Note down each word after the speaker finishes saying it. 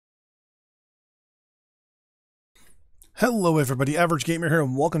Hello everybody, Average Gamer here,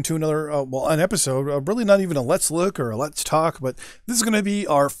 and welcome to another, an episode, really not even a Let's Look or a Let's Talk, but this is going to be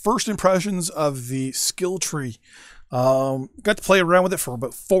our first impressions of the skill tree. Got to play around with it for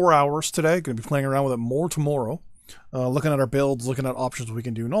about 4 hours today, going to be playing around with it more tomorrow, looking at our builds, looking at options we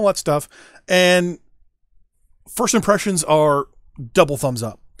can do, and all that stuff, and first impressions are double thumbs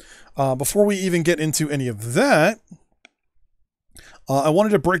up. Before we even get into any of that, I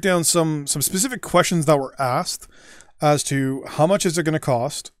wanted to break down some specific questions that were asked as to how much is it going to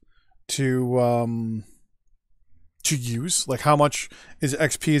cost to use, like how much is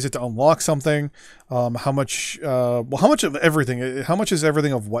XP, is it to unlock something, how much of everything, how much is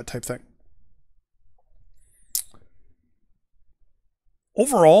everything of what type thing.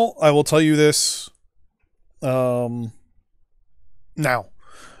 Overall, I will tell you this, now,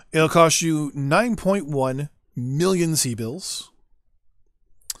 it'll cost you 9.1 million C-bills.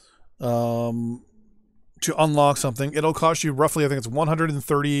 To unlock something, it'll cost you roughly, I think it's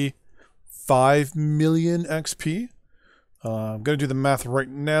 135 million XP. I'm going to do the math right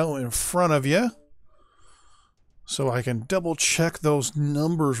now in front of you, so I can double check those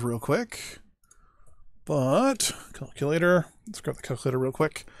numbers real quick. But, calculator, let's grab the calculator real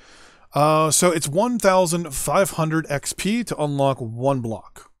quick. So it's 1,500 XP to unlock one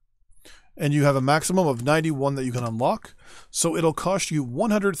block. And you have a maximum of 91 that you can unlock. So it'll cost you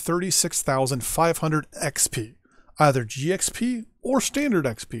 136,500 XP, either GXP or standard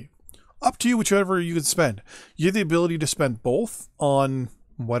XP. Up to you, whichever you can spend. You have the ability to spend both on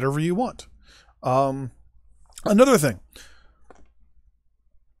whatever you want. Another thing,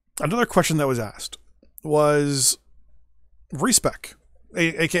 another question that was asked was respec,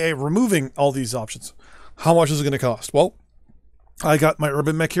 aka removing all these options. How much is it going to cost? Well, I got my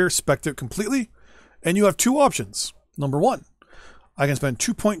urban mech here, spec'd it completely, and you have two options. Number one, I can spend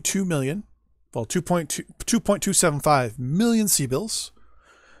 2.2 million, well, 2.275 million C-bills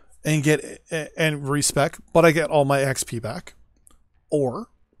and get and respec, but I get all my XP back. Or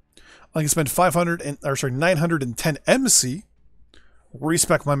I can spend 910 MC,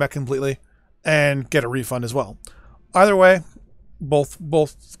 respec my mech completely, and get a refund as well. Either way, both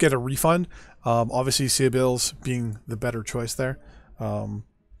get a refund. Obviously, C-bills being the better choice there.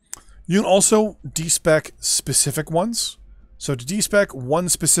 You can also despec specific ones. So to despec one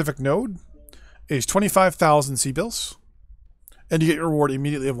specific node is 25,000 C-bills, and you get your reward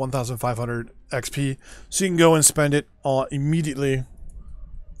immediately of 1,500 XP. So you can go and spend it immediately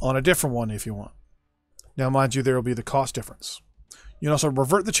on a different one if you want. Now, mind you, there will be the cost difference. You can also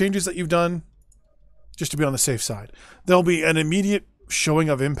revert the changes that you've done just to be on the safe side. There'll be an immediate showing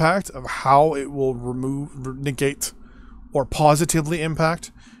of impact of how it will negate or positively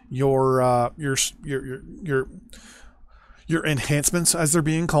impact your enhancements, as they're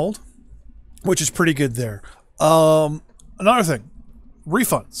being called, which is pretty good there. Another thing,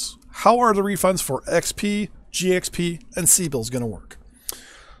 refunds. How are the refunds for XP, GXP, and C-bills going to work?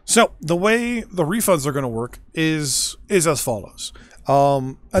 So the way the refunds are going to work is as follows.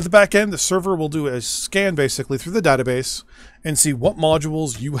 At the back end, the server will do a scan basically through the database and see what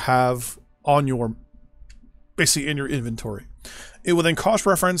modules you have on your, basically in your inventory. It will then cost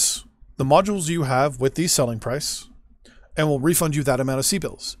reference the modules you have with the selling price and will refund you that amount of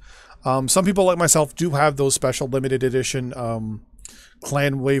C-bills. Some people like myself do have those special limited edition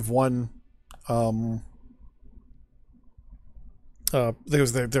Clan Wave 1 I think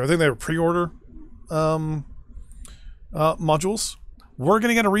they were pre-order modules. We're going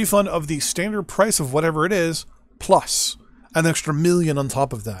to get a refund of the standard price of whatever it is, plus an extra million on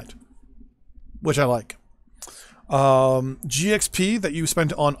top of that, which I like. GXP that you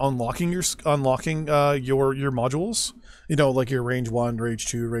spent on unlocking your modules, you know, like your range 1, range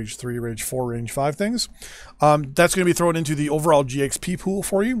 2, range 3, range 4, range 5 things, that's going to be thrown into the overall GXP pool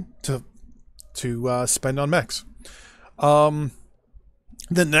for you to spend on mechs. The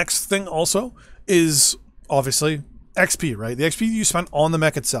next thing also is obviously XP, right? The XP you spent on the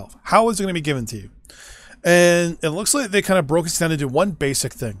mech itself. How is it going to be given to you? And it looks like they kind of broke it down into one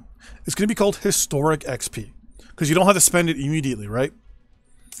basic thing. It's going to be called historic XP, because you don't have to spend it immediately, right?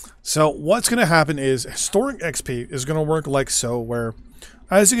 So what's going to happen is historic XP is going to work like so, where,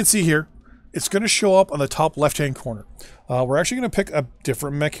 as you can see here, it's going to show up on the top left-hand corner. We're actually going to pick a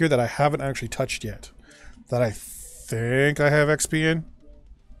different mech here that I haven't actually touched yet, that I think I have XP in.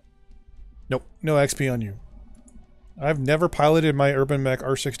 Nope, no XP on you. I've never piloted my urban mech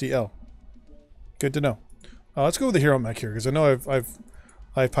R60L. Good to know. Let's go with the hero mech here, because I know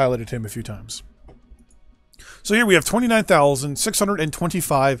I've piloted him a few times. So here we have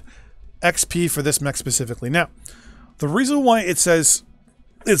 29,625 XP for this mech specifically. Now, the reason why it says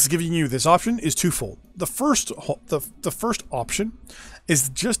it's giving you this option is twofold. The first option is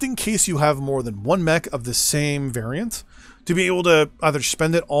just in case you have more than one mech of the same variant, to be able to either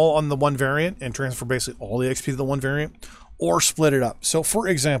spend it all on the one variant and transfer basically all the XP to the one variant, or split it up. So for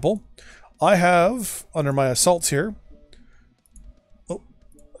example, I have under my assaults here, oh,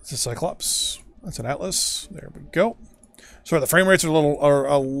 it's a Cyclops, that's an Atlas, there we go. Sorry, the frame rates are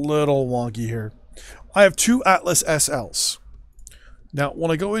a little wonky here. I have two Atlas SLs. Now,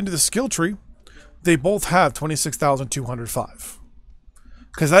 when I go into the skill tree, they both have 26,205.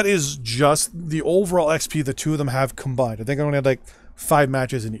 Because that is just the overall XP the two of them have combined. I think I only had like 5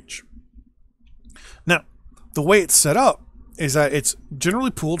 matches in each. Now, the way it's set up is that it's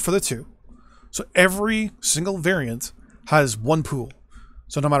generally pooled for the two. So every single variant has one pool.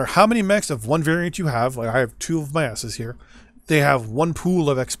 So no matter how many mechs of one variant you have, like I have 2 of my S's here, they have one pool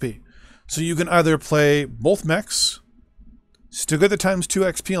of XP. So you can either play both mechs, still get the times 2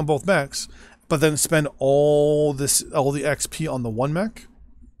 XP on both mechs, but then spend all the XP on the one mech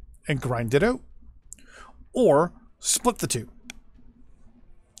and grind it out, or split the two.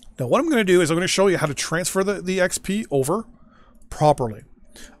 Now what I'm going to do is I'm going to show you how to transfer the XP over properly.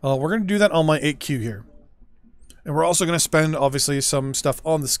 We're going to do that on my 8Q here. And we're also going to spend, obviously, some stuff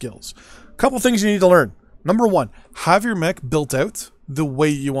on the skills. A couple things you need to learn. Number 1, have your mech built out the way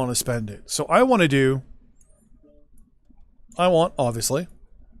you want to spend it. So I want, obviously,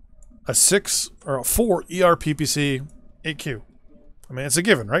 a 6 or a 4 ER PPC 8Q. I mean, it's a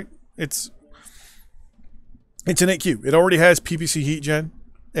given, right? It's an 8Q. It already has PPC heat gen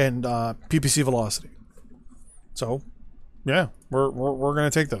and PPC velocity. So, yeah, we're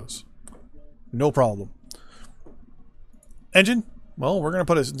going to take those. No problem. Engine, well, we're going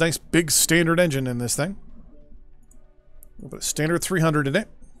to put a nice big standard engine in this thing. We'll put a standard 300 in it.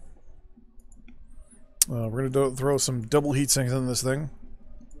 We're going to throw some double heat sinks in this thing.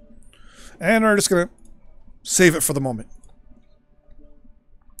 And we're just going to save it for the moment.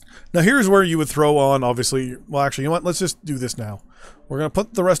 Now here's where you would throw on, obviously, well actually, you know what, let's just do this now. We're going to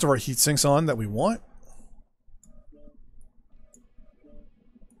put the rest of our heat sinks on that we want.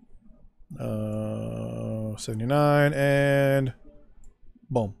 79 and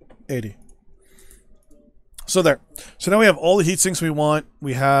boom, 80. So there. So now we have all the heat sinks we want.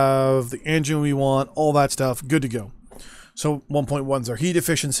 We have the engine we want, all that stuff, good to go. So 1.1 is our heat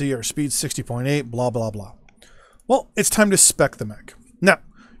efficiency, our speed 60.8, blah, blah, blah. Well, it's time to spec the mech. Now,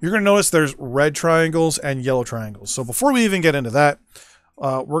 you're going to notice there's red triangles and yellow triangles. So before we even get into that,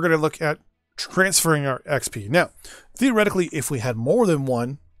 we're going to look at transferring our XP. Now, theoretically, if we had more than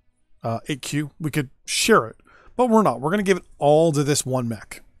one 8Q, we could share it, but we're not. We're going to give it all to this one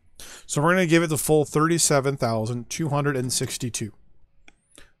mech. So we're going to give it the full 37,262.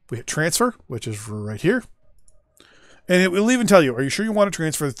 We hit transfer, which is right here. And it will even tell you, are you sure you want to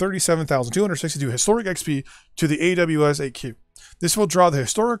transfer the 37,262 historic XP to the AWS 8Q? This will draw the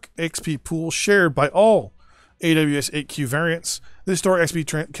historic XP pool shared by all AWS 8Q variants. The historic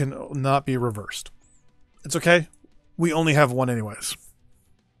XP cannot be reversed. It's okay. We only have one anyways.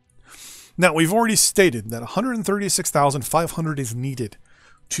 Now, we've already stated that 136,500 is needed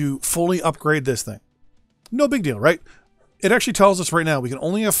to fully upgrade this thing. No big deal, right? It actually tells us right now we can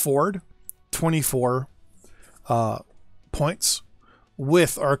only afford 24 points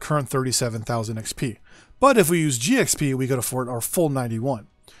with our current 37,000 XP. But if we use GXP, we could afford our full 91.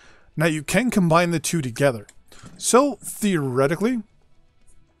 Now, you can combine the two together. So, theoretically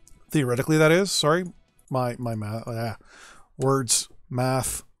that is, sorry, my math,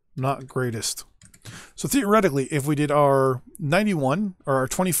 math, not greatest. So theoretically, if we did our 91 or our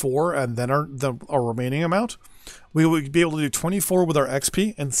 24 and then our remaining amount, we would be able to do 24 with our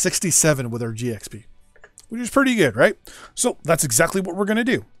XP and 67 with our GXP, which is pretty good, right? So that's exactly what we're going to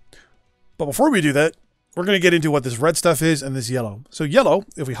do. But before we do that, we're going to get into what this red stuff is and this yellow. So yellow,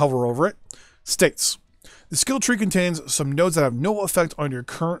 if we hover over it, states, the skill tree contains some nodes that have no effect on your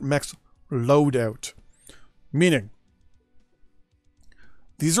current mech's loadout. Meaning,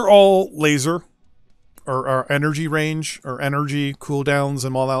 these are all laser or energy range or energy cooldowns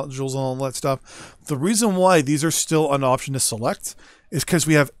and modules and all that stuff. The reason why these are still an option to select is because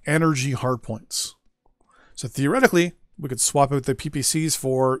we have energy hardpoints. So theoretically, we could swap out the PPCs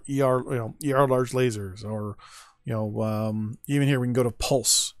for ER large lasers, or even here we can go to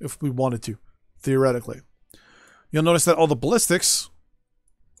pulse if we wanted to. Theoretically, you'll notice that all the ballistics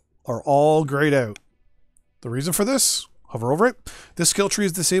are all grayed out. The reason for this? Hover over it. This skill tree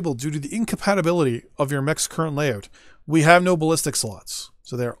is disabled due to the incompatibility of your mech's current layout. We have no ballistic slots,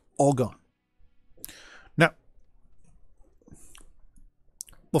 so they're all gone. Now,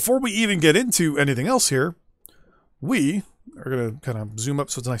 before we even get into anything else here, we are going to kind of zoom up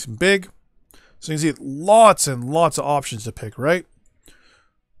so it's nice and big. So you can see lots and lots of options to pick, right?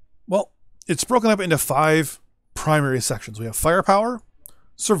 Well, it's broken up into 5 primary sections. We have firepower,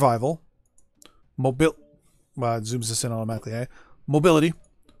 survival, it zooms this in automatically, eh? Mobility,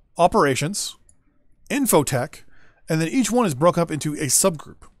 operations, infotech, and then each one is broken up into a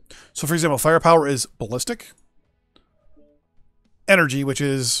subgroup. So for example, firepower is ballistic, energy, which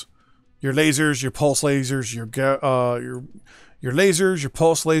is your lasers, your pulse lasers, your lasers, your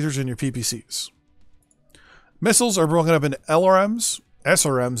pulse lasers, and your PPCs. Missiles are broken up into LRMs,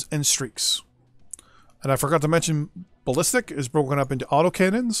 SRMs, and streaks. And I forgot to mention ballistic is broken up into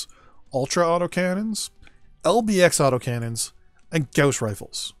autocannons, ultra autocannons, LBX autocannons, and Gauss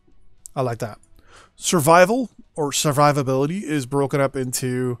rifles. I like that. Survival or survivability is broken up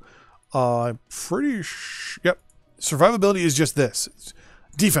into survivability is just this. It's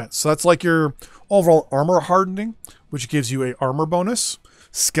defense. So that's like your overall armor hardening, which gives you a armor bonus,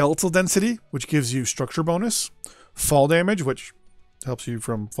 skeletal density, which gives you structure bonus, fall damage, which helps you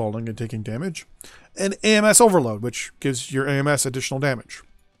from falling and taking damage, and AMS overload, which gives your AMS additional damage.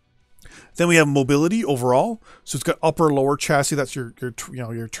 Then we have mobility overall. So it's got upper lower chassis. That's your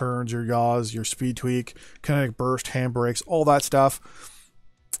turns, your yaws, your speed tweak, kinetic burst, handbrakes, all that stuff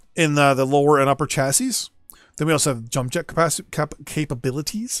in the lower and upper chassis. Then we also have jump jet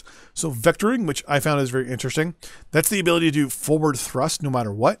capabilities. So vectoring, which I found is very interesting. That's the ability to do forward thrust no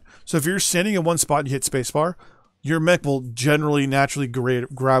matter what. So if you're standing in one spot and you hit spacebar, your mech will generally naturally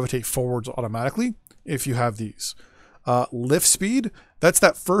gravitate forwards automatically if you have these. Lift speed, that's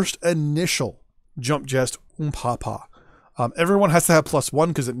that first initial jump jet umpapa. Everyone has to have +1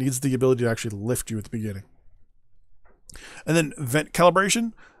 because it needs the ability to actually lift you at the beginning. And then vent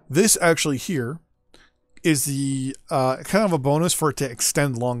calibration, this actually here is the kind of a bonus for it to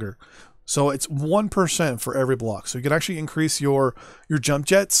extend longer. So it's 1% for every block. So you can actually increase your jump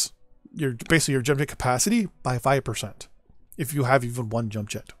jets, basically your jump jet capacity by 5% if you have even one jump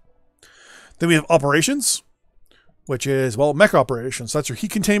jet. Then we have operations, which is, well, mech operations. So that's your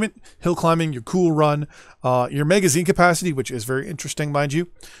heat containment, hill climbing, your cool run, your magazine capacity, which is very interesting, mind you.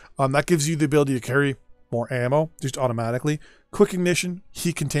 That gives you the ability to carry more ammo just automatically. Quick ignition,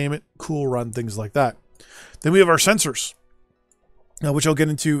 heat containment, cool run, things like that. Then we have our sensors, which I'll get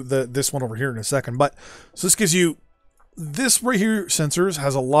into this one over here in a second. But so this gives you, this right here, sensors,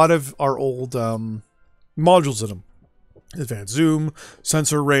 has a lot of our old modules in them. Advanced zoom,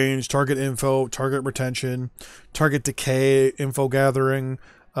 sensor range, target info, target retention, target decay, info gathering,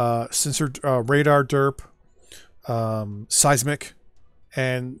 sensor radar derp, seismic,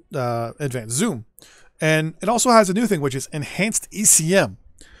 and advanced zoom. And it also has a new thing, which is enhanced ECM.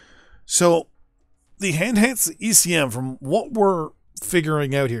 So the enhanced ECM, from what we're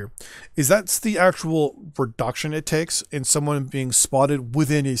figuring out here, is that's the actual reduction it takes in someone being spotted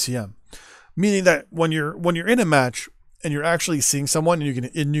within ECM. Meaning that when you're in a match and you're actually seeing someone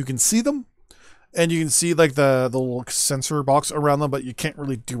and you can see them, and you can see like the little sensor box around them, but you can't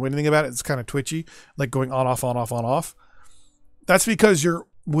really do anything about it. It's kind of twitchy, like going on, off, on, off, on, off. That's because you're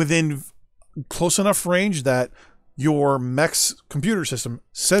within close enough range that your mech's computer system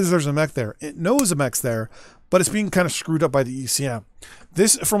says there's a mech there. It knows a mech's there, but it's being kind of screwed up by the ECM.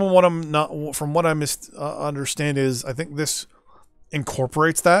 This, from what I understand, is I think this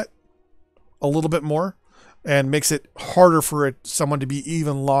incorporates that a little bit more and makes it harder for someone to be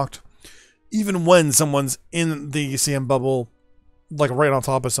even locked, even when someone's in the ECM bubble, like right on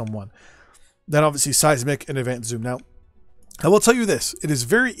top of someone. Then obviously seismic and advanced zoom. Now, I will tell you this: it is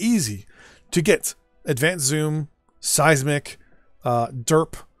very easy to get advanced zoom, seismic,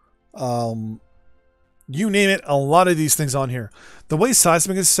 derp, you name it, a lot of these things on here. The way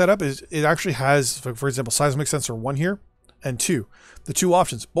seismic is set up is it actually has, for example, seismic sensor 1 here and 2. The 2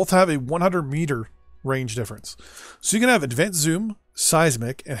 options both have a 100 meter range difference. So you can have advanced zoom,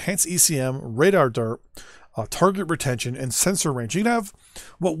 seismic, enhanced ECM, radar derp, target retention, and sensor range. You can have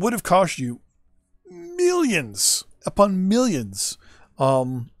what would have cost you millions upon millions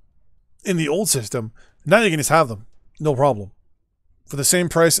in the old system. Now you can just have them, no problem, for the same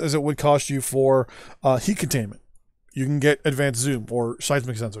price as it would cost you for heat containment. You can get advanced zoom or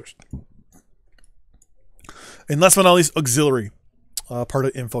seismic sensors. And last but not least, auxiliary, part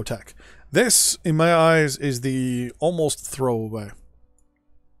of infotech. This, in my eyes, is the almost throwaway.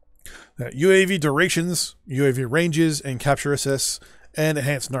 UAV durations, UAV ranges, and capture assists, and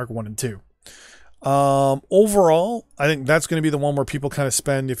enhanced NARC 1 and 2. Overall, I think that's going to be the one where people kind of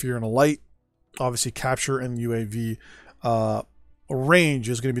spend if you're in a light. Obviously, capture and UAV range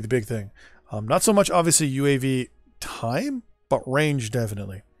is going to be the big thing. Not so much, obviously, UAV time, but range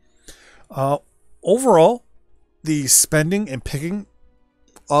definitely. Overall, the spending and picking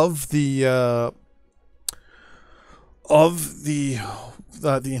of the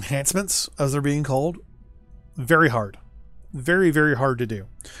enhancements, as they're being called, very hard. Very, very hard to do.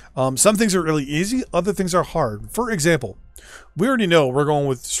 Some things are really easy, other things are hard. For example, we already know we're going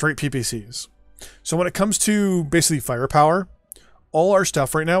with straight PPCs. So when it comes to basically firepower, all our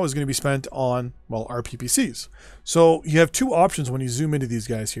stuff right now is going to be spent on, well, our PPCs. So you have two options when you zoom into these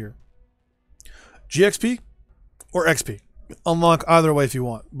guys here. GXP or XP. Unlock either way if you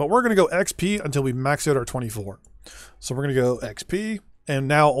want. But we're going to go XP until we max out our 24. So we're going to go XP. And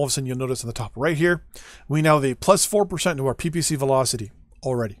now all of a sudden you'll notice on the top right here, we now have a plus 4% to our PPC velocity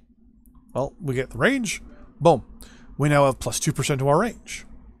already. Well, we get the range. Boom. We now have plus 2% to our range.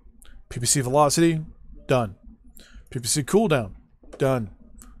 PPC velocity, done. PPC cooldown, done.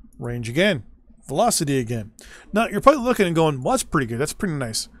 Range again. Velocity again. Now you're probably looking and going, well, that's pretty good. That's pretty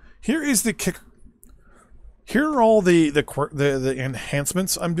nice. Here is the kick. Here are all the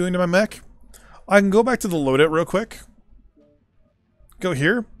enhancements I'm doing to my mech. I can go back to the loadout real quick. Go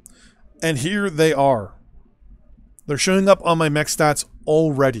here, and here they are. They're showing up on my mech stats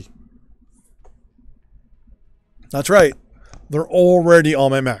already. That's right. They're already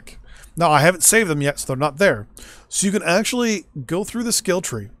on my mech. Now, I haven't saved them yet, so they're not there. So you can actually go through the skill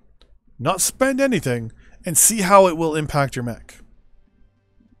tree, not spend anything, and see how it will impact your mech.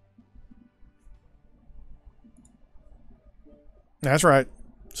 That's right.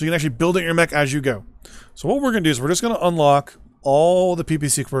 So you can actually build out your mech as you go. So what we're going to do is we're just going to unlock all the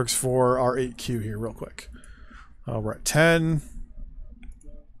PPC quirks for our 8Q here real quick. We're at 10.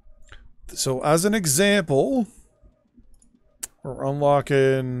 So as an example, we're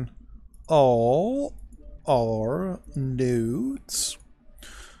unlocking all our nodes.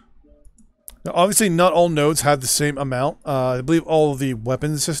 Now obviously not all nodes have the same amount. I believe all of the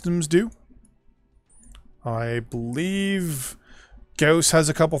weapon systems do. I believe Gauss has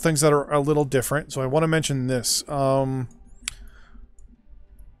a couple things that are a little different. So I want to mention this.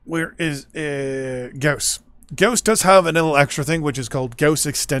 Where is Gauss? Gauss does have a little extra thing, which is called Gauss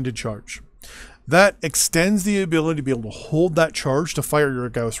Extended Charge. That extends the ability to be able to hold that charge to fire your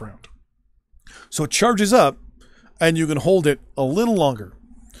Gauss round. So it charges up, and you can hold it a little longer.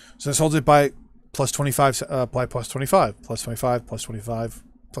 So this holds it by plus 25, by plus 25, plus 25, plus 25,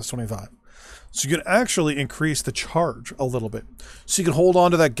 plus 25. So you can actually increase the charge a little bit. So you can hold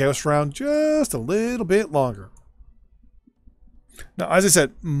on to that Gauss round just a little bit longer. Now, as I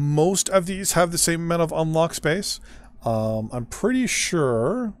said, most of these have the same amount of unlock space. I'm pretty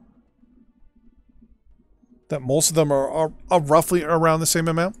sure that most of them are roughly around the same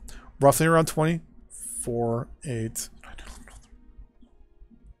amount. Roughly around 20, 4, 8.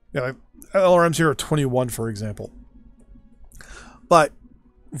 Yeah, LRMs here are 21, for example. But,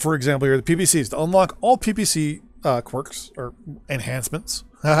 for example, here, the PPCs. To unlock all PPC quirks, or enhancements,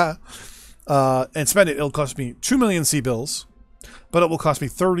 and spend it, it'll cost me 2 million C-bills. But it will cost me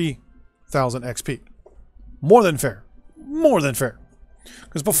 30,000 XP. More than fair. More than fair.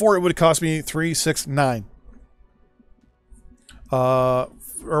 Because before it would cost me 3, 6, 9. Or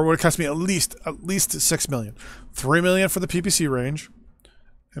it would cost me at least 6 million. 3 million for the PPC range.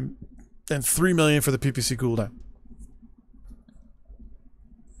 And 3 million for the PPC cooldown.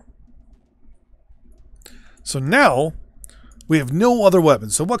 So now, we have no other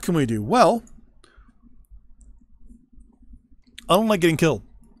weapons. So what can we do? Well, I don't like getting killed.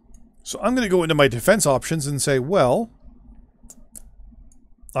 So I'm going to go into my defense options and say, well,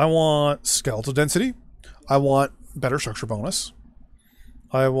 I want skeletal density. I want better structure bonus.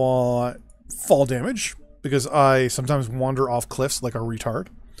 I want fall damage, because I sometimes wander off cliffs like a retard.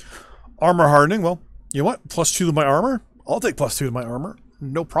 Armor hardening. Well, you know what? +2 to my armor. I'll take +2 to my armor.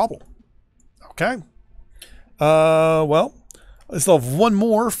 No problem. Okay. Well, I still have one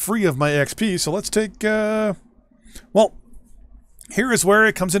more free of my XP, so let's take, well, here is where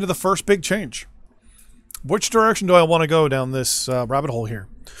it comes into the first big change. Which direction do I want to go down this rabbit hole here?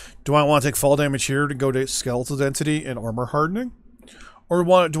 Do I want to take fall damage here to go to skeletal density and armor hardening? Or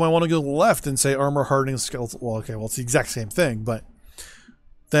do I want to go left and say armor hardening, skeletal? Well, okay, well, it's the exact same thing, but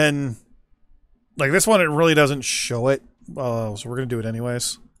then, like this one, it really doesn't show it. So we're going to do it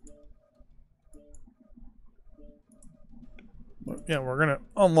anyways. But yeah, we're going to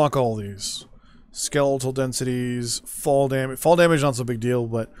unlock all these. Skeletal densities, fall damage. Fall damage, not so big deal,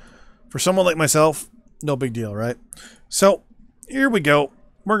 but for someone like myself, no big deal, right? So, here we go.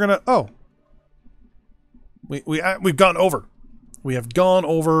 We're going to, oh. We've gone over. We have gone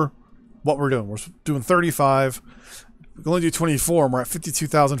over what we're doing. We're doing 35. We can only do 24, and we're at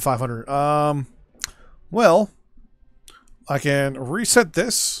 52,500. Well, I can reset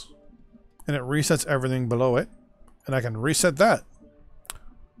this, and it resets everything below it. And I can reset that.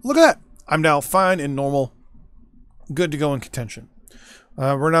 Look at that. I'm now fine and normal. Good to go in contention.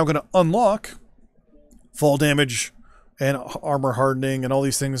 We're now going to unlock fall damage and armor hardening and all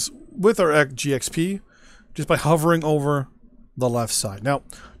these things with our GXP just by hovering over the left side. Now,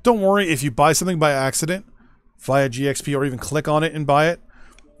 don't worry if you buy something by accident via GXP or even click on it and buy it.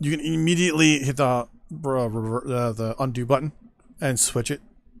 You can immediately hit the undo button and switch it.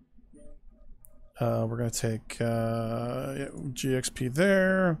 We're going to take GXP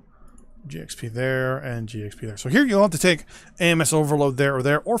there, GXP there, and GXP there. So here you'll have to take AMS overload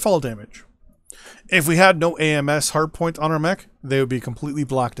there, or fall damage. If we had no AMS hardpoint on our mech, they would be completely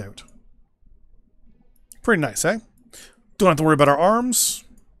blacked out. Pretty nice, eh? Don't have to worry about our arms.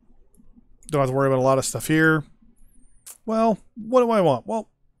 Don't have to worry about a lot of stuff here. Well, what do I want? Well,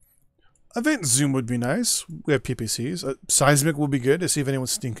 event zoom would be nice. We have PPCs. Seismic would be good to see if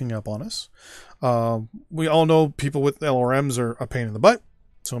anyone's sneaking up on us. We all know people with LRMs are a pain in the butt.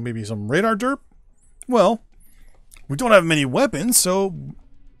 So maybe some radar derp. Well, we don't have many weapons, so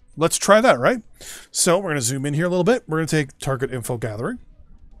let's try that, right? So we're going to zoom in here a little bit. We're going to take target info gathering.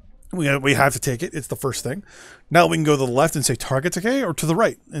 We have to take it. It's the first thing. Now we can go to the left and say target decay, or to the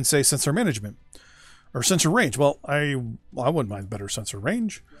right and say sensor management or sensor range. Well, I wouldn't mind better sensor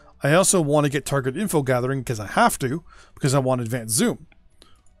range. I also want to get target info gathering because I have to, because I want advanced zoom.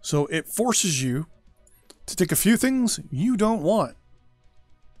 So it forces you to take a few things you don't want.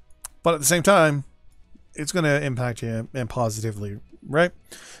 But at the same time, it's going to impact you and positively, right?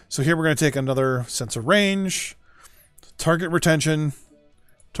 So here we're going to take another sensor range, target retention,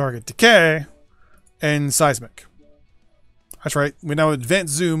 target decay, and seismic. That's right. We now have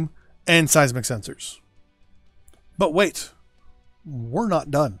advanced zoom and seismic sensors. But wait, we're not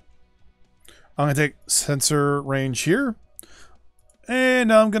done. I'm going to take sensor range here, and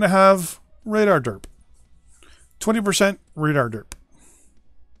now I'm going to have radar derp. 20% radar derp.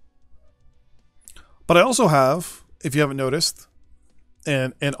 But I also have, if you haven't noticed,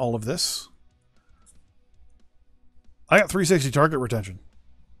 and in all of this, I got 360 target retention.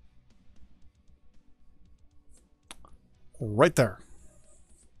 Right there.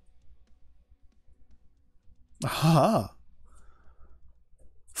 Aha.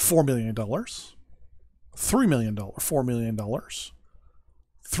 $4 million. $3 million. $4 million. $3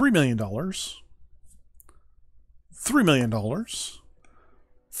 million. $3 million.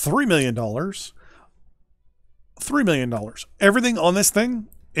 $3 million. $3 million. Everything on this thing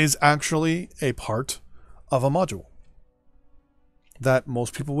is actually a part of a module that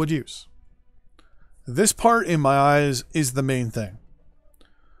most people would use. This part, in my eyes, is the main thing.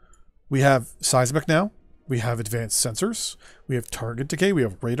 We have seismic now. We have advanced sensors. We have target decay. We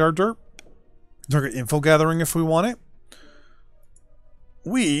have radar derp. Target info gathering if we want it.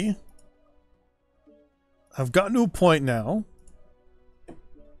 We have gotten to a point now.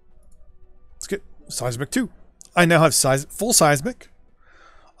 Let's get seismic 2. I now have full seismic.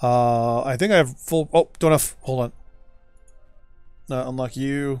 I think I have full... Oh, don't have... Hold on. Unlock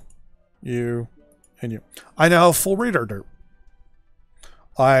you, and you. I now have full radar derp.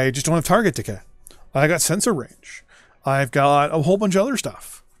 I just don't have target decay. I got sensor range. I've got a whole bunch of other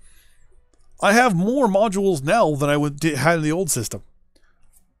stuff. I have more modules now than I had in the old system.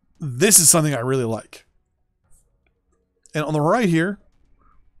 This is something I really like. And on the right here,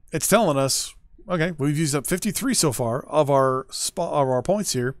 it's telling us, okay, we've used up 53 so far of our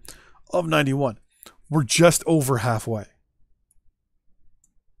points here of 91. We're just over halfway.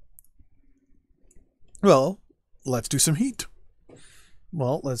 Well, let's do some heat.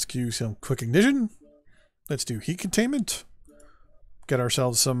 Well, let's do some quick ignition. Let's do heat containment. Get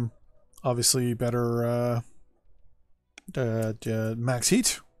ourselves some, obviously, better max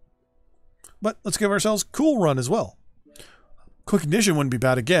heat. But let's give ourselves cool run as well. Quick ignition wouldn't be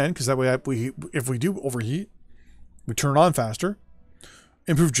bad again, because that way if we do overheat, we turn it on faster.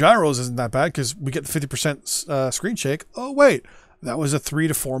 Improved gyros isn't that bad, because we get the 50% screen shake. Oh, wait. That was a $3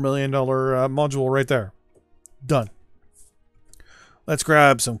 to $4 million module right there. Done. Let's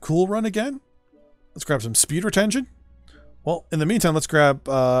grab some cool run again. Let's grab some speed retention. Well, in the meantime, let's grab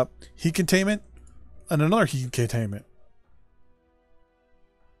heat containment and another heat containment.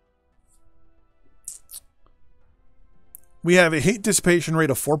 We have a heat dissipation rate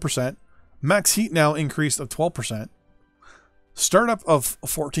of 4%. Max heat now increased of 12%. Startup of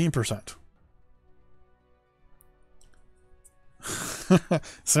 14%.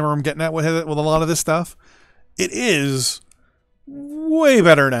 See where I'm getting at with a lot of this stuff? It is way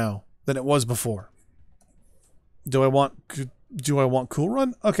better now than it was before. Do I want cool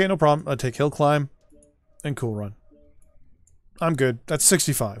run? Okay, no problem. I'll take hill climb and cool run. I'm good. That's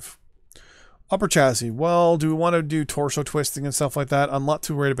 65. Upper chassis. Well, do we want to do torso twisting and stuff like that? I'm not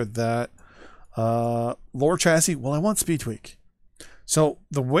too worried about that. Lower chassis. Well, I want speed tweak. So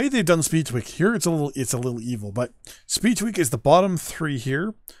the way they've done speed tweak here, it's a little evil. But speed tweak is the bottom 3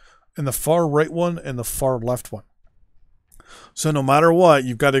 here, and the far right one, and the far left one. So no matter what,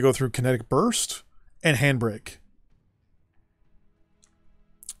 you've got to go through kinetic burst and handbrake.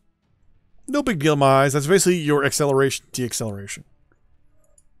 No big deal in my eyes. That's basically your acceleration, deceleration.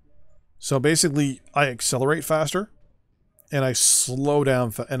 So basically, I accelerate faster, and I slow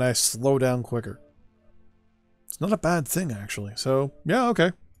down, quicker. It's not a bad thing, actually. So, yeah,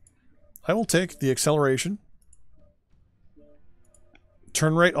 okay. I will take the acceleration.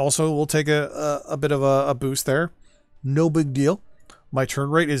 Turn rate also will take a bit of a boost there. No big deal. My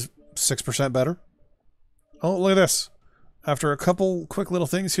turn rate is 6% better. Oh, look at this. After a couple quick little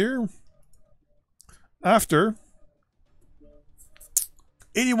things here. After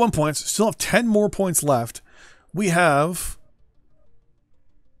 81 points, still have 10 more points left. We have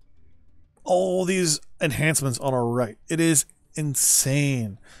all these enhancements on our right. It is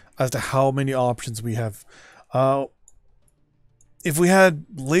insane as to how many options we have. If we had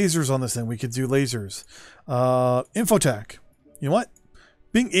lasers on this thing, we could do lasers. Infotech. You know what?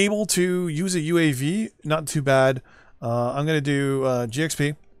 Being able to use a UAV, not too bad. I'm going to do GXP.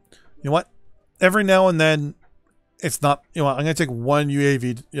 You know what? Every now and then, it's not, you know what, I'm going to take one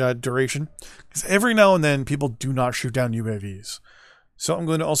UAV duration. Because every now and then, people do not shoot down UAVs. So I'm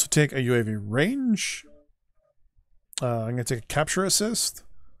going to also take a UAV range. I'm going to take a capture assist.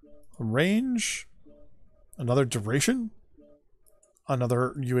 A range. Another duration.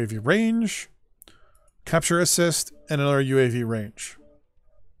 Another UAV range. Capture assist. And another UAV range.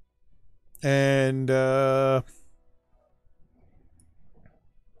 And,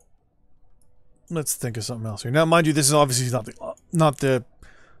 let's think of something else here. Now, mind you, this is obviously not the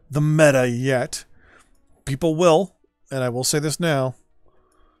meta yet. People will, and I will say this now,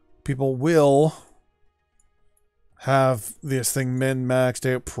 people will have this thing min-maxed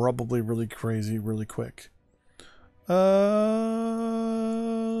out probably really crazy, really quick. Do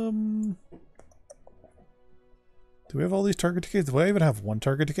we have all these target tickets? Do I even have one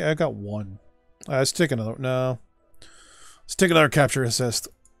target ticket? I got one. Let's take another. No. Let's take another capture assist.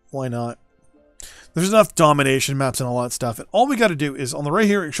 Why not? There's enough domination maps and all that stuff. And all we got to do is, on the right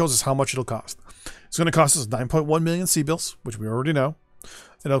here, it shows us how much it'll cost. It's going to cost us 9.1 million C-bills, which we already know.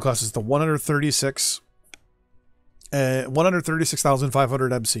 It'll cost us the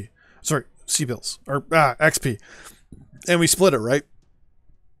 136,500 MC. Sorry, C-bills. Or XP. And we split it, right?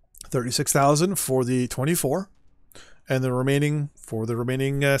 36,000 for the 24. And the remaining for the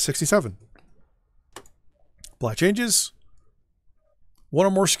remaining 67. Black changes. One or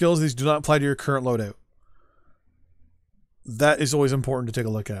more skills, these do not apply to your current loadout. That is always important to take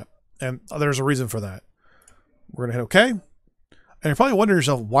a look at. And there's a reason for that. We're going to hit OK. And you're probably wondering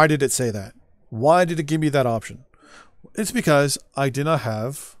yourself, why did it say that? Why did it give me that option? It's because I did not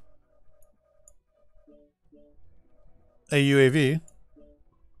have a UAV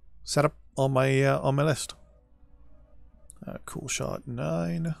set up on my list. Cool shot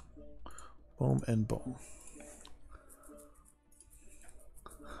 9. Boom and boom.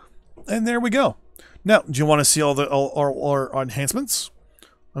 And there we go. Now, do you want to see all our enhancements?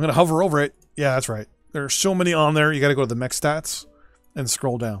 I'm going to hover over it. Yeah, that's right. There are so many on there. You got to go to the mech stats and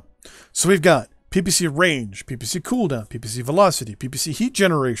scroll down. So we've got PPC range, PPC cooldown, PPC velocity, PPC heat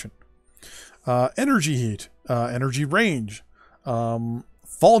generation, energy heat, energy range,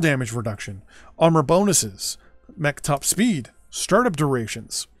 fall damage reduction, armor bonuses, mech top speed, startup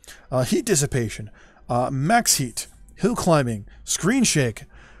durations, heat dissipation, max heat, hill climbing, screen shake,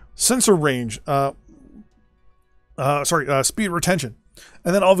 sensor range, speed retention.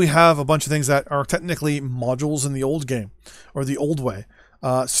 And then all we have a bunch of things that are technically modules in the old game, or the old way.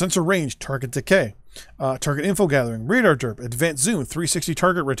 Sensor range, target decay, target info gathering, radar derp, advanced zoom, 360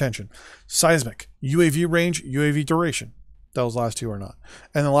 target retention, seismic, UAV range, UAV duration. Those last two are not.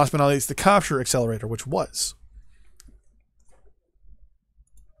 And then last but not least, the capture accelerator, which was.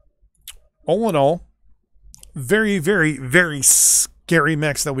 All in all, very, very, very scary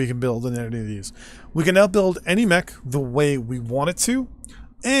mechs that we can build in any of these. We can now build any mech the way we want it to,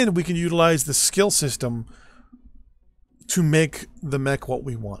 and we can utilize the skill system to make the mech what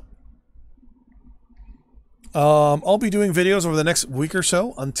we want. I'll be doing videos over the next week or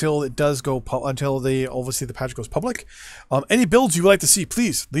so until it does go obviously the patch goes public. Any builds you would like to see,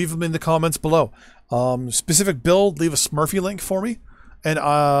 please leave them in the comments below. Specific build, leave a Smurfy link for me,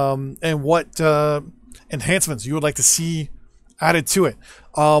 and what enhancements you would like to see added to it.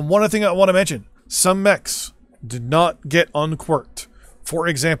 One other thing I want to mention: some mechs did not get unquirked. For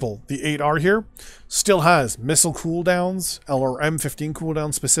example, the 8R here still has missile cooldowns, LRM 15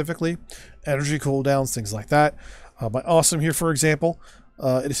 cooldowns specifically, energy cooldowns, things like that. My Awesome here, for example,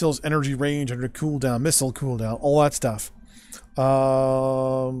 it still has energy range, energy cooldown, missile cooldown, all that stuff.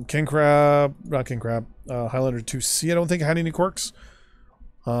 King Crab, not King Crab, Highlander 2C, I don't think it had any quirks.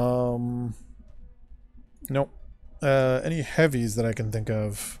 Nope. Any heavies that I can think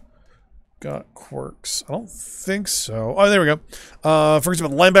of got quirks? I don't think so. Oh, there we go. For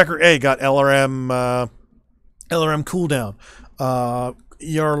example, Linebacker A got LRM cooldown,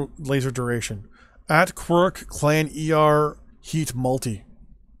 ER laser duration. At quirk, clan ER heat multi.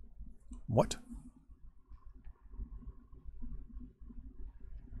 What?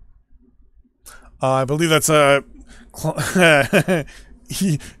 I believe that's a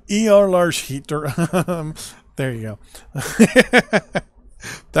ER large heat. There you go.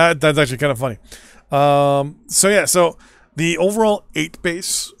 That's actually kind of funny. So yeah, so the overall 8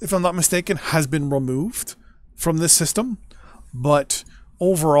 base, if I'm not mistaken, has been removed from this system, but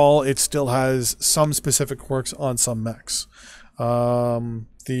overall it still has some specific quirks on some mechs.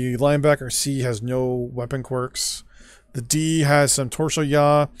 The Linebacker C has no weapon quirks. The D has some torso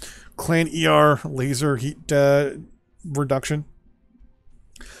yaw, clan ER laser heat reduction.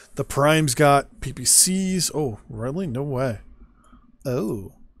 The Prime's got PPCs. Oh, really? No way.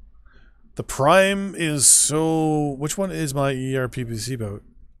 Oh. The Prime is so... Which one is my ER PPC boat?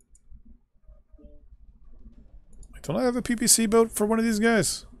 Don't I have a PPC boat for one of these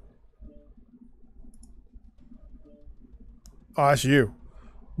guys? Oh, that's you.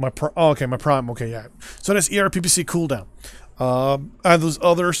 Oh, okay, my Prime. Okay, yeah. So that's ER PPC cooldown. Add those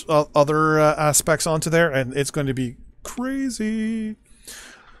other aspects onto there, and it's going to be crazy.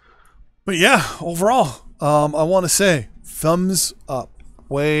 But yeah, overall, I want to say thumbs up.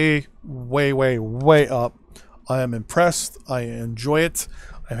 Way, way, way, way up. I am impressed. I enjoy it.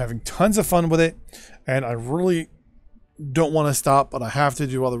 I'm having tons of fun with it, and I really don't want to stop, but I have to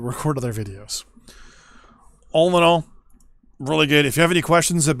record other videos. All in all, really good. If you have any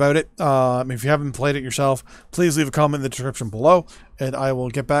questions about it, if you haven't played it yourself, please leave a comment in the description below, and I will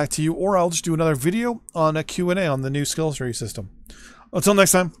get back to you, or I'll just do another video on a Q&A on the new skill tree system. Until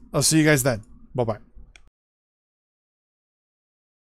next time, I'll see you guys then. Bye-bye.